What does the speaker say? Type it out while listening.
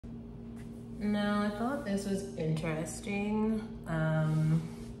No, I thought this was interesting.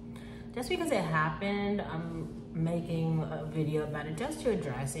 Just because it happened, I'm making a video about it just to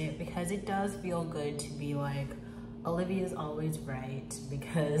address it, because it does feel good to be like, Olivia's always right,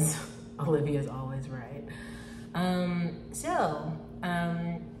 because Olivia's always right.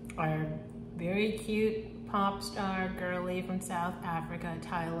 Our very cute pop star girly from South Africa,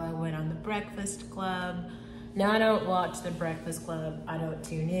 Tyla, went on the Breakfast Club. Now, I don't watch the Breakfast Club, I don't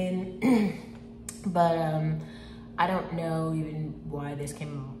tune in, but I don't know even why this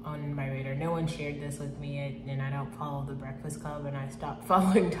came on my radar. No one shared this with me, and I don't follow the Breakfast Club, and I stopped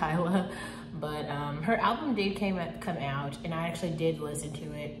following Tyla. But her album did come out, and I actually did listen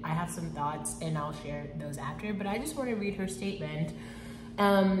to it. I have some thoughts, and I'll share those after, but I just want to read her statement.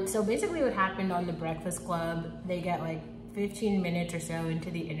 So basically what happened on the Breakfast Club, they get like 15 minutes or so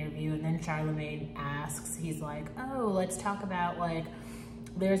into the interview, and then Charlemagne asks, he's like, oh, let's talk about, like,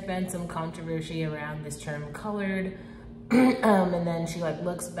 there's been some controversy around this term colored. And then she like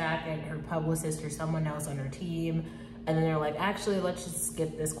looks back at her publicist or someone else on her team, and then they're like, actually, let's just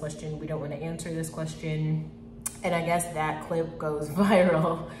skip this question. We don't want to answer this question. And I guess that clip goes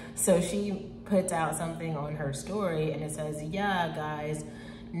viral. So she puts out something on her story, and it says, yeah, guys,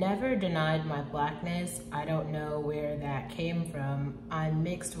 never denied my blackness. I don't know where that came from. I'm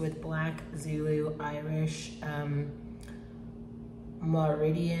mixed with Black, Zulu, Irish,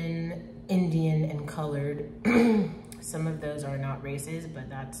 Meridian, Indian, and colored. Some of those are not races, but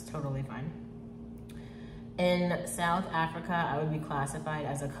that's totally fine. In South Africa, I would be classified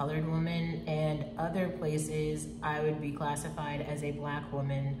as a colored woman, and other places I would be classified as a Black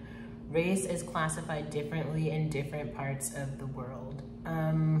woman. Race is classified differently in different parts of the world.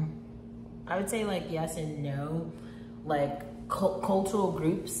 I would say like yes and no. Like cultural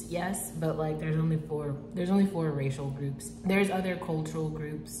groups, yes, but like there's only four racial groups. There's other cultural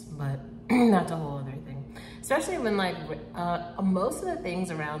groups, but that's a whole other thing. Especially when like most of the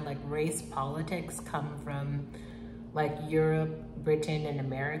things around like race politics come from like Europe, Britain, and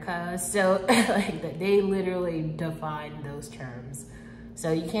America. So like they literally define those terms.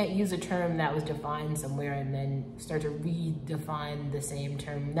 So you can't use a term that was defined somewhere and then start to redefine the same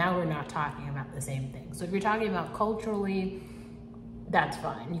term. Now we're not talking about the same thing. So if you're talking about culturally, that's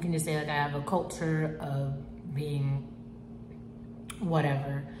fine. You can just say like, I have a culture of being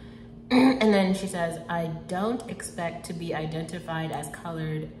whatever. And then she says, I don't expect to be identified as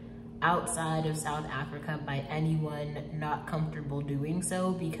colored outside of South Africa by anyone not comfortable doing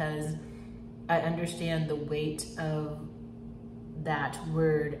so, because I understand the weight of that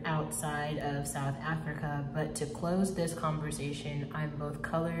word outside of South Africa. But to close this conversation, I'm both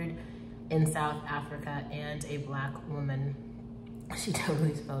colored in South Africa and a Black woman. She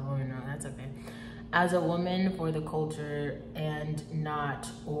totally spelled woman wrong, that's okay. As a woman for the culture, and not,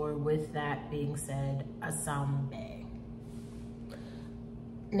 or with that being said, a Sambe.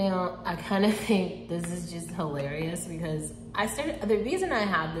 Now, I kind of think this is just hilarious, because the reason I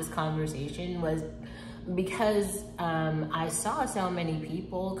had this conversation was because I saw so many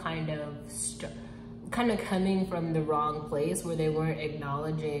people kind of coming from the wrong place, where they weren't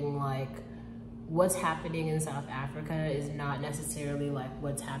acknowledging like what's happening in South Africa is not necessarily like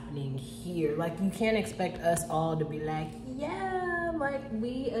what's happening here. Like you can't expect us all to be like, yeah, like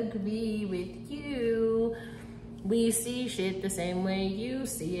we agree with you. We see shit the same way you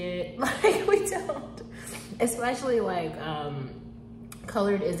see it. Like we don't. Especially like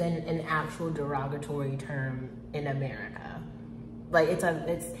colored isn't an actual derogatory term in America. Like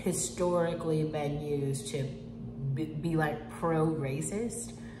it's historically been used to be like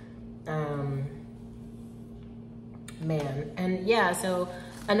pro-racist. Man, and yeah, so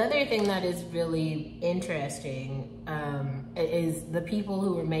another thing that is really interesting is the people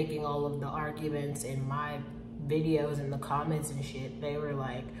who were making all of the arguments in my videos in the comments and shit. They were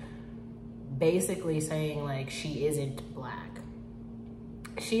like basically saying like she isn't Black.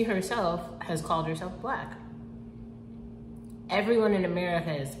 She herself has called herself Black. Everyone in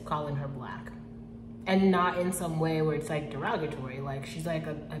America is calling her Black, and not in some way where it's like derogatory. Like she's like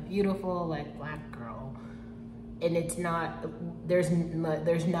a beautiful like Black girl, and it's not, there's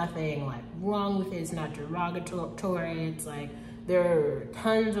nothing like wrong with it. It's not derogatory. It's like there are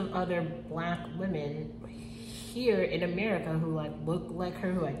tons of other Black women here in America who like look like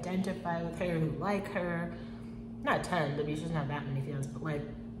her, who identify with her, who like her. Not tons, I mean, she doesn't have that many fans, but like,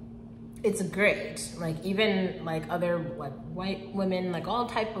 it's great. Like even like other like white women, like all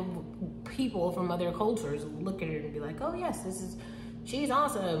type of people from other cultures look at her and be like, oh yes, she's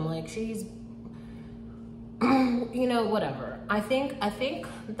awesome. Like she's, you know, whatever. I think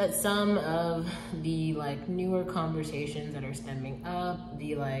that some of the like newer conversations that are stemming up,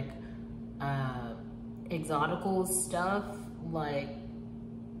 the like exotical stuff, like,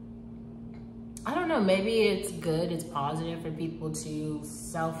 I don't know, maybe it's good, it's positive for people to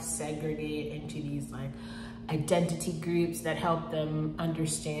self-segregate into these like identity groups that help them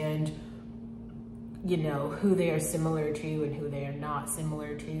understand, you know, who they are similar to and who they are not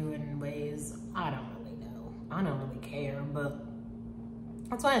similar to in ways. I don't really know. I don't really care, but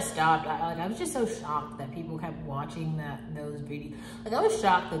that's why I stopped. I was just so shocked that people kept watching those videos. Like, I was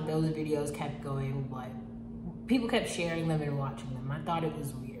shocked that those videos kept going, like, people kept sharing them and watching them. I thought it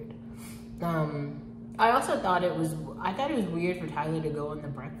was weird. I also thought it was weird for Tyler to go on the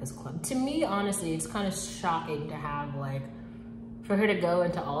Breakfast Club. To me, honestly, it's kind of shocking to have, like, for her to go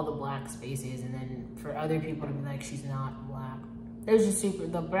into all the black spaces and then for other people to be like, she's not black. It was just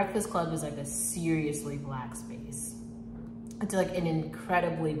the Breakfast Club is like a seriously black space. It's like an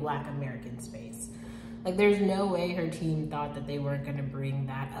incredibly Black American space. Like, there's no way her team thought that they weren't gonna bring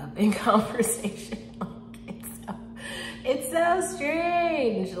that up in conversation. It's so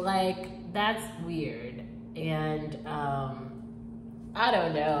strange. Like, that's weird. And I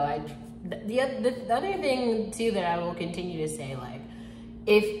don't know. The other thing too that I will continue to say, like,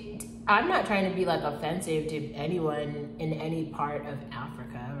 if I'm not trying to be like offensive to anyone in any part of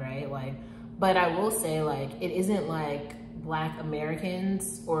Africa, right? Like, but I will say, like, it isn't like Black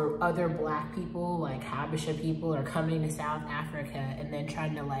Americans or other Black people, like Habesha people, are coming to South Africa and then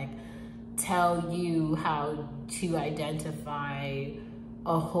trying to like tell you how to identify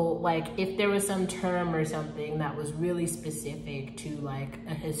a whole, like, if there was some term or something that was really specific to like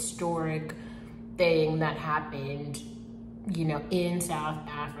a historic thing that happened, you know, in South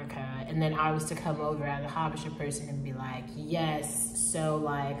Africa, and then I was to come over as a Habesha person and be like, yes, so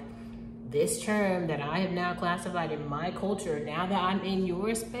like this term that I have now classified in my culture, now that I'm in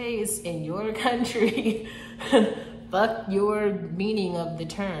your space, in your country, fuck your meaning of the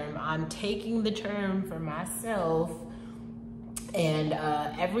term. I'm taking the term for myself, and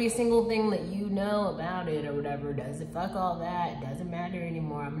every single thing that you know about it or whatever, fuck all that, it doesn't matter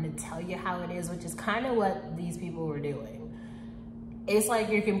anymore. I'm gonna tell you how it is, which is kind of what these people were doing. It's like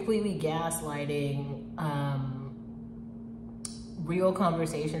you're completely gaslighting real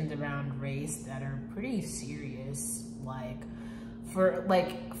conversations around race that are pretty serious. Like,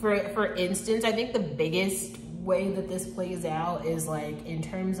 for instance, I think the biggest way that this plays out is like in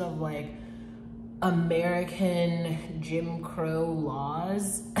terms of like American Jim Crow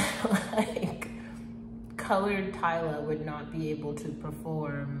laws. Like, colored Tyla would not be able to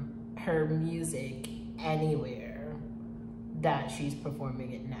perform her music anywhere that she's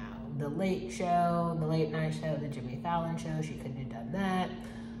performing it now. The Late Show, the Late Night Show, the Jimmy Fallon Show, she couldn't have done that.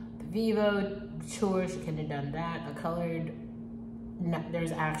 The Vivo tour, she couldn't have done that. A colored,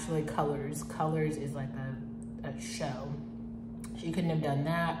 there's actually Colors. Colors is like a show. She couldn't have done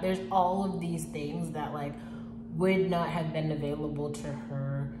that. There's all of these things that like would not have been available to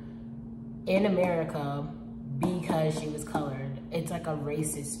her in America because she was colored. It's like a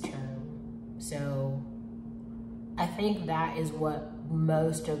racist term. So I think that is what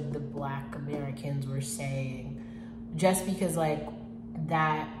most of the Black Americans were saying, just because like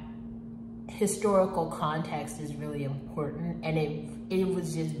that historical context is really important. And it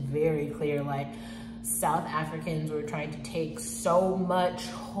was just very clear, like, South Africans were trying to take so much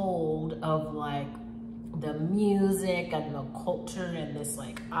hold of like the music and the culture and this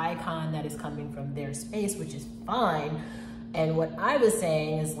like icon that is coming from their space, which is fine. And what I was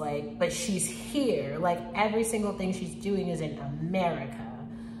saying is like, but she's here. Like, every single thing she's doing is in America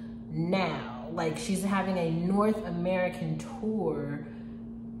now. Like, she's having a North American tour.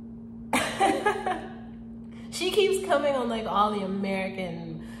 She keeps coming on like all the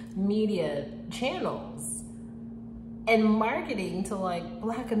American media channels and marketing to like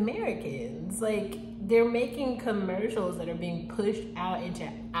Black Americans. Like, they're making commercials that are being pushed out into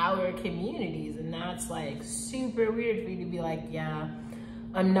our communities, and that's like super weird for you to be like, yeah,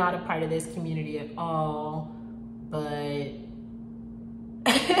 I'm not a part of this community at all, but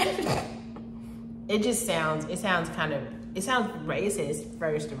it sounds racist,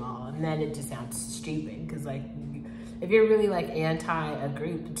 first of all, and then it just sounds stupid, because like, if you're really like anti a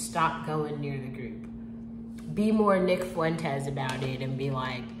group, stop going near the group. Be more Nick Fuentes about it and be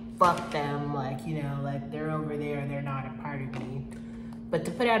like, fuck them, like, you know, like, they're over there, they're not a part of me. But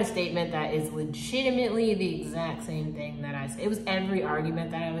to put out a statement that is legitimately the exact same thing that I said, it was every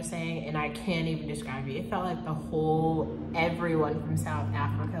argument that I was saying, and I can't even describe it. It felt like everyone from South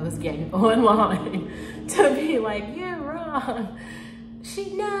Africa was getting online to be like, you're wrong.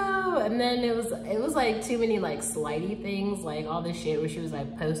 And then it was like too many like slighty things, like all this shit where she was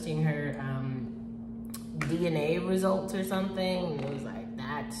like posting her DNA results or something, and it was like,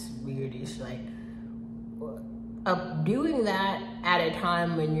 that's weird British. Like, doing that at a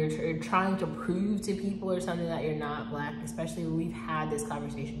time when you're trying to prove to people or something that you're not Black, especially when we've had this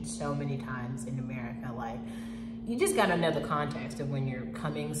conversation so many times in America, like, you just gotta know the context of when you're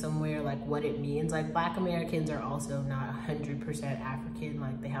coming somewhere, like what it means. Like, Black Americans are also not 100% African.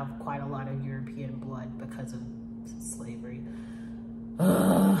 Like, they have quite a lot of European blood because of slavery.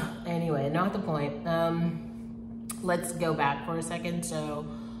 Anyway, not the point. Let's go back for a second. So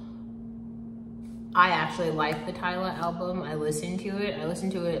I actually like the Tyla album. I listened to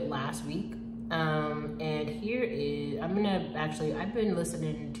it last week. And here is, I've been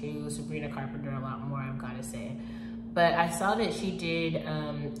listening to Sabrina Carpenter a lot more, I've gotta say. But I saw that she did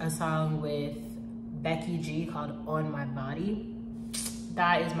a song with Becky G called On My Body.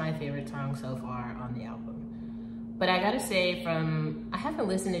 That is my favorite song so far on the album. But I gotta say, I haven't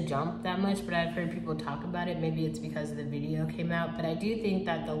listened to Jump that much, but I've heard people talk about it. Maybe it's because the video came out, but I do think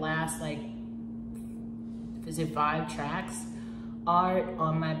that the last, like, is it 5 tracks? Art,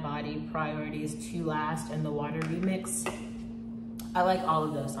 On My Body, Priorities, To Last, and the Water remix. I like all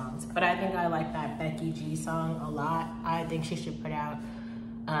of those songs, but I think I like that Becky G song a lot. I think she should put out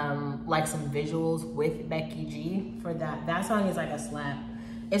like some visuals with Becky G for that. That song is like a slap.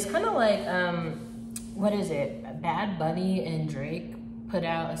 It's kind of like, what is it? Bad Bunny and Drake put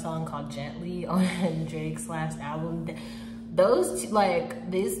out a song called Gently on Drake's last album. Those, like,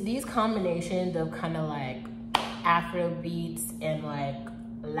 these combinations of kind of like Afro beats and like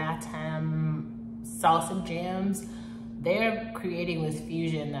Latam salsa jams, they're creating this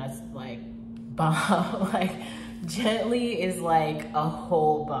fusion that's like bomb. Like, Gently is like a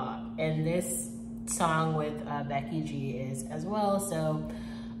whole bop, and this song with Becky G is as well. So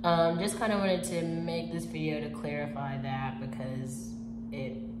just kind of wanted to make this video to clarify that, because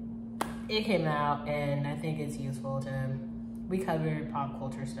it came out and I think it's useful to, we covered pop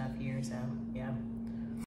culture stuff here, so yeah.